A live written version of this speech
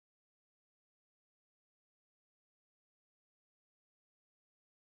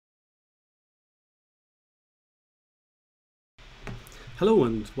Hello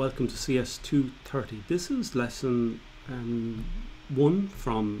and welcome to CS230. This is lesson 1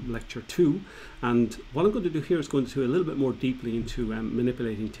 from lecture 2, and what I'm going to do here is going to a little bit more deeply into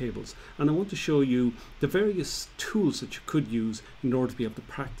manipulating tables, and I want to show you the various tools that you could use in order to be able to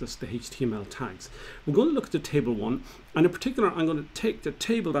practice the HTML tags. We're going to look at the table 1, and in particular I'm going to take the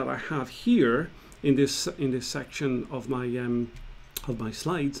table that I have here in this section of my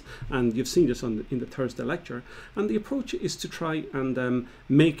slides, and you've seen this in the Thursday lecture, and the approach is to try and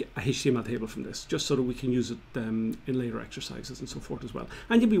make a HTML table from this, just so that we can use it in later exercises and so forth as well.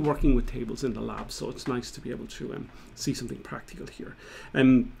 And you'll be working with tables in the lab, so it's nice to be able to see something practical here.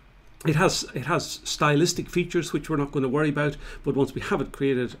 It has stylistic features which we're not going to worry about, but once we have it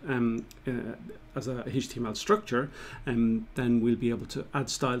created as a HTML structure, then we'll be able to add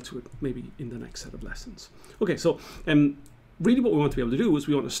style to it maybe in the next set of lessons. Okay, so really what we want to be able to do is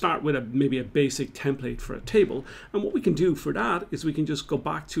we want to start with maybe a basic template for a table, and what we can do for that is we can just go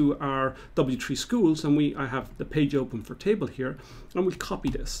back to our W3 schools, and I have the page open for table here, and we'll copy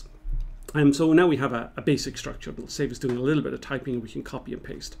this. So now we have a basic structure. It'll save us doing a little bit of typing, and we can copy and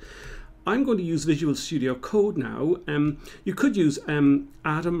paste. I'm going to use Visual Studio Code now. You could use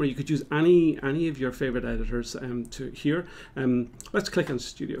Atom, or you could use any of your favorite editors to here. Let's click on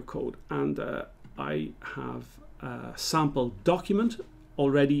Studio Code, and I have a sample document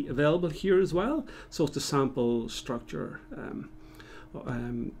already available here as well. So it's a sample structure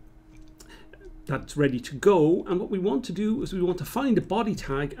that's ready to go, and what we want to do is we want to find a body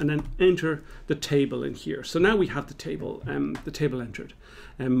tag and then enter the table in here. So now we have the table entered,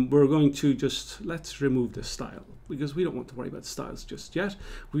 and we're going to let's remove this style because we don't want to worry about styles just yet.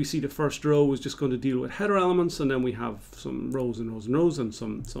 We see the first row is just going to deal with header elements, and then we have some rows and rows and rows and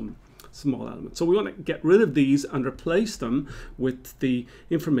some small elements. So we want to get rid of these and replace them with the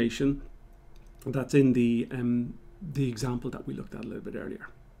information that's in the example that we looked at a little bit earlier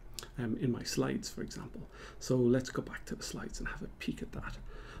in my slides, for example. So let's go back to the slides and have a peek at that.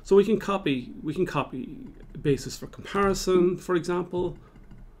 So we can copy basis for comparison, for example.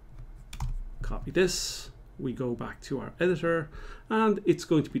 Copy this. We go back to our editor, and it's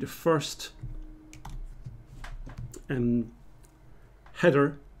going to be the first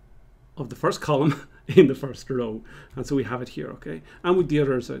header of the first column in the first row, and so we have it here. Okay, and with the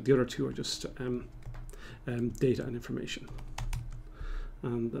other two are just data and information,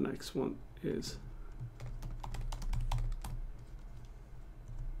 and the next one is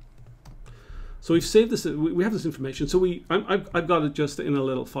so we've saved this. We have this information, so I've got it just in a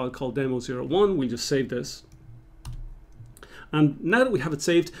little file called demo01. We just save this. And now that we have it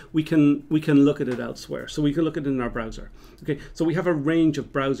saved, we can look at it elsewhere. So we can look at it in our browser. Okay, so we have a range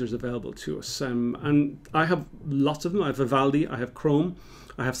of browsers available to us, and I have lots of them. I have Vivaldi, I have Chrome,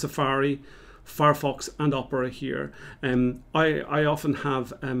 I have Safari, Firefox, and Opera here. I often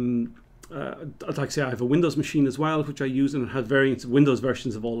have I'd like to say I have a Windows machine as well, which I use, and it has variants, Windows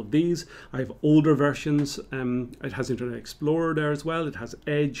versions of all of these. I have older versions. It has Internet Explorer there as well. It has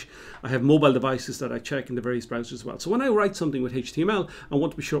Edge. I have mobile devices that I check in the various browsers as well. So when I write something with HTML, I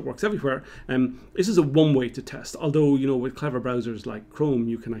want to be sure it works everywhere. This is a one way to test. Although, you know, with clever browsers like Chrome,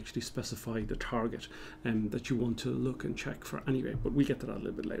 you can actually specify the target that you want to look and check for anyway. But we'll get to that a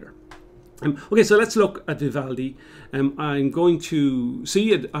little bit later. Okay, so let's look at Vivaldi. I'm going to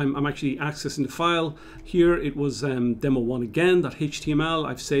see it. I'm actually accessing the file here. It was demo1 again, .html.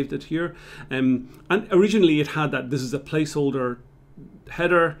 I've saved it here. And originally it had that this is a placeholder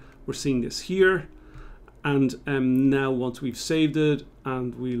header. We're seeing this here. And now once we've saved it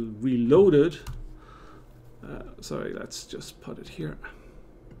and we'll reload it, sorry, let's just put it here.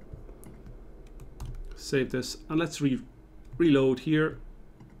 Save this, and let's reload here.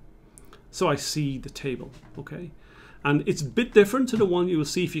 So I see the table, okay? And it's a bit different to the one you will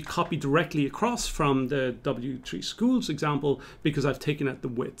see if you copy directly across from the W3 schools example, because I've taken out the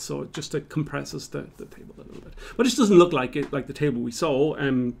width, so it just compresses the table a little bit. But this doesn't look like it, like the table we saw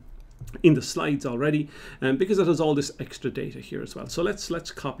in the slides already, because it has all this extra data here as well. So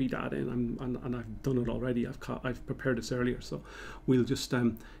let's copy that in, and I've done it already. I've prepared this earlier, so we'll just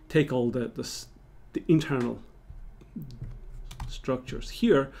take all the internal structures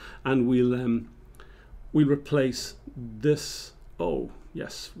here, and we'll replace this. Oh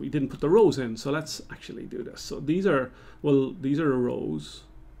yes, we didn't put the rows in, so let's actually do this. So these are the rows.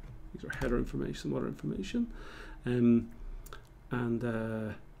 These are header information, water information, and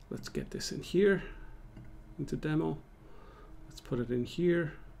let's get this in here into demo. Let's put it in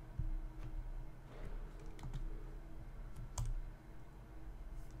here.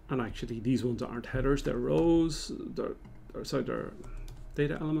 And actually these ones aren't headers, they're rows. They're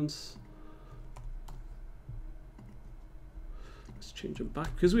data elements. Let's change them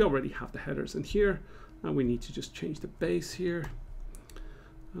back because we already have the headers in here, and we need to just change the base here.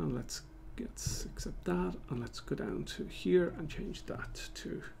 And let's accept that, and let's go down to here and change that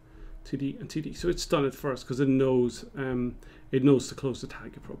to TD and TD. So it's done it first because it knows to close the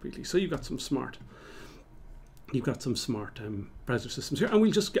tag appropriately. So you've got some smart browser systems here, and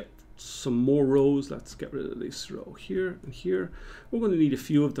we'll just get some more rows. Let's get rid of this row here and here. We're going to need a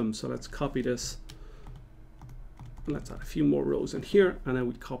few of them, so let's copy this. Let's add a few more rows in here, and then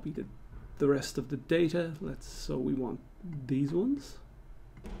we copy the rest of the data. So we want these ones.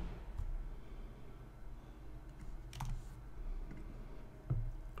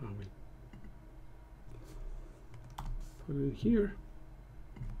 And we put it in here.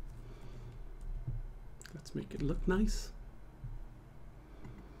 Let's make it look nice.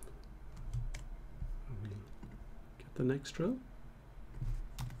 And we'll get the next row.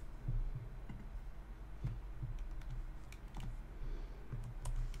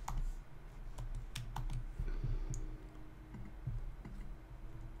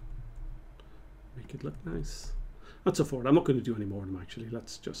 It look nice, and so forth. I'm not going to do any more of them actually.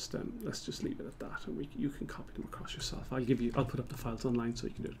 Let's just leave it at that, and you can copy them across yourself. I'll put up the files online so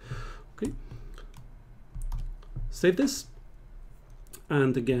you can do it. Okay, save this,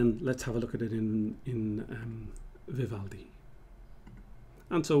 and again let's have a look at it in Vivaldi.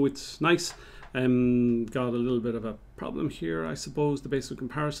 And so it's nice. Got a little bit of a problem here, I suppose. The basic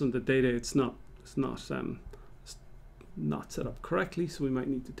comparison, the data, it's not set up correctly, so we might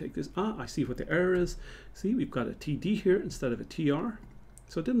need to take this. I see what the error is. See, we've got a TD here instead of a TR,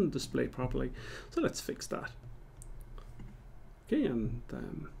 so it didn't display properly. So let's fix that. Okay, and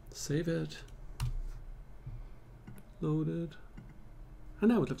save it, load it, and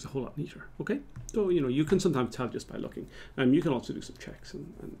now it looks a whole lot neater. Okay, so you can sometimes tell just by looking. You can also do some checks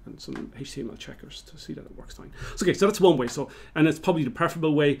and some HTML checkers to see that it works fine. So, okay, so that's one way. So, and it's probably the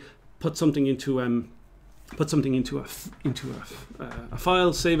preferable way. Put something into a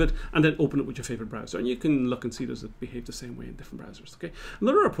file, save it, and then open it with your favorite browser, and you can look and see does it behave the same way in different browsers. Okay.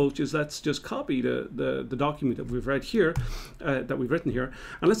 Another approach is let's just copy the document that we've read here, that we've written here,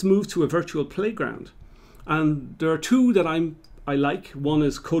 and let's move to a virtual playground. And there are two that I like. One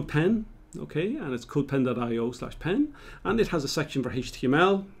is CodePen, okay, and it's codepen.io/pen, and it has a section for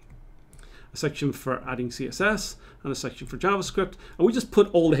HTML, a section for adding CSS, and a section for JavaScript, and we just put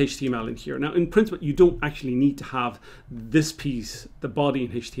all the HTML in here. Now in principle you don't actually need to have this piece, the body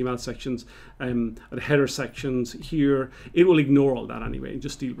and HTML sections, the header sections here. It will ignore all that anyway and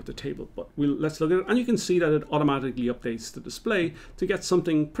just deal with the table. But let's look at it, and you can see that it automatically updates the display to get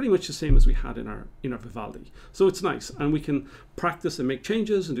something pretty much the same as we had in our Vivaldi. So it's nice, and we can practice and make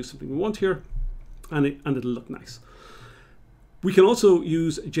changes and do something we want here, and it'll look nice. We can also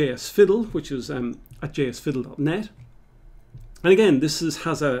use JSFiddle, which is at jsfiddle.net. And again, this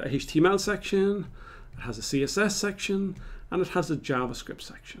has a HTML section, it has a CSS section, and it has a JavaScript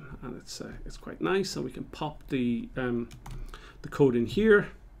section. And it's quite nice. And we can pop the code in here,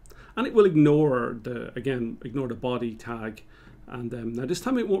 and it will ignore the body tag. And now this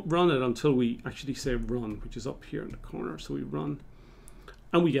time it won't run it until we actually say run, which is up here in the corner. So we run,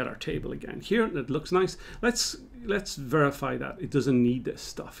 and we get our table again here, and it looks nice. Let's verify that it doesn't need this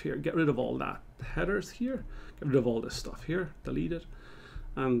stuff here. Get rid of all that headers here. Get rid of all this stuff here. Delete it.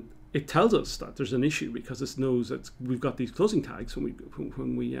 And it tells us that there's an issue because it knows that we've got these closing tags when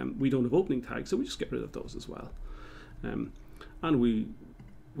we don't have opening tags. So we just get rid of those as well. And we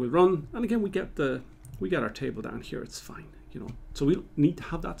will run, and again we get our table down here. It's fine. So we don't need to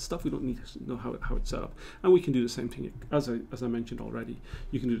have that stuff. We don't need to know how it's set up, and we can do the same thing as I mentioned already.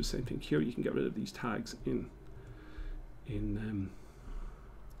 You can do the same thing here. You can get rid of these tags in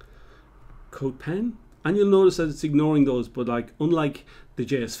CodePen, and you'll notice that it's ignoring those. But unlike the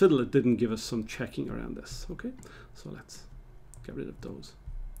JSFiddle, it didn't give us some checking around this. Okay, so let's get rid of those,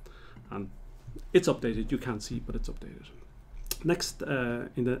 and it's updated. You can't see, but it's updated. Next,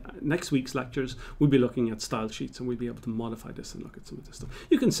 in the next week's lectures, we'll be looking at style sheets, and we'll be able to modify this and look at some of this stuff.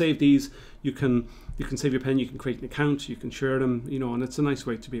 You can save these. You can save your pen. You can create an account. You can share them. And it's a nice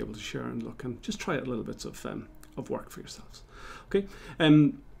way to be able to share and look and just try out little bits of work for yourselves. Okay.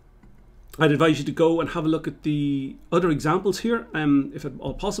 I'd advise you to go and have a look at the other examples here, if at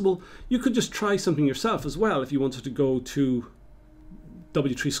all possible. You could just try something yourself as well. If you wanted to go to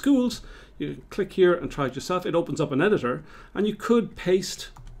W3 Schools, you click here and try it yourself. It opens up an editor, and you could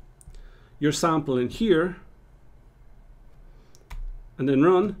paste your sample in here and then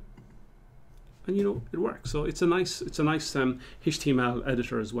run, and you know, it works. So it's a nice HTML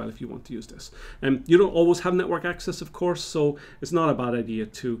editor as well if you want to use this. You don't always have network access, of course, so it's not a bad idea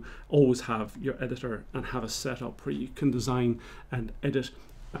to always have your editor and have a setup where you can design and edit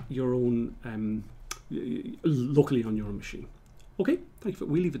your own locally on your own machine. Okay,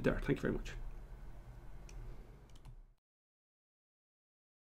 we'll leave it there. Thank you very much.